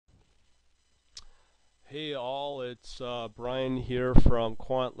Hey all, it's Brian here from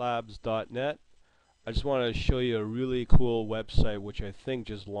quantlabs.net. I just want to show you a really cool website which I think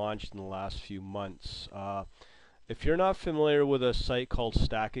just launched in the last few months. If you're not familiar with a site called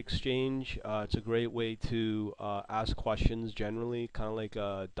Stackexchange, it's a great way to ask questions generally, kind of like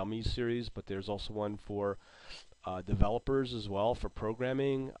a dummy series, but there's also one for developers as well for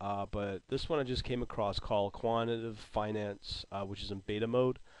programming. But this one I just came across called Quantitative Finance, which is in beta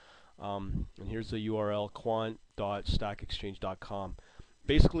mode. And here's the URL quant.stackexchange.com.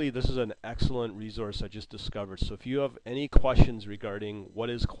 Basically, this is an excellent resource I just discovered. So if you have any questions regarding what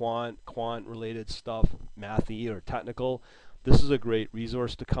is quant related stuff, mathy or technical, this is a great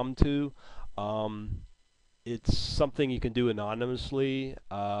resource to come to. It's something you can do anonymously,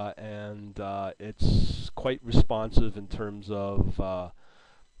 and it's quite responsive in terms of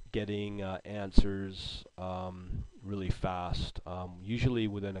getting answers really fast, usually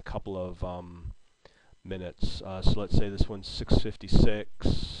within a couple of minutes. So let's say this one's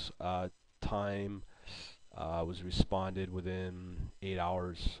 6:56. Time was responded within 8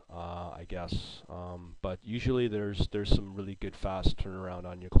 hours, I guess. But usually there's some really good fast turnaround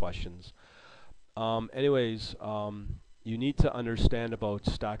on your questions. Anyways, you need to understand about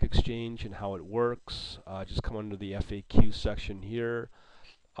Stack Exchange and how it works. Just come under the FAQ section here.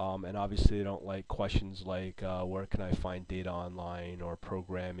 And obviously they don't like questions like where can I find data online, or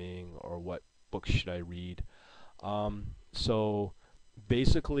programming, or what books should I read. So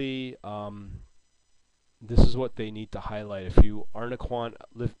basically this is what they need to highlight. If you aren't a quant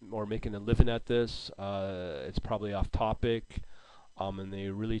or making a living at this, it's probably off topic, and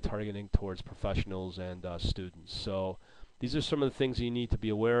they're really targeting towards professionals and students. So these are some of the things you need to be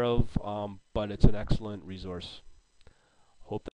aware of, but it's an excellent resource.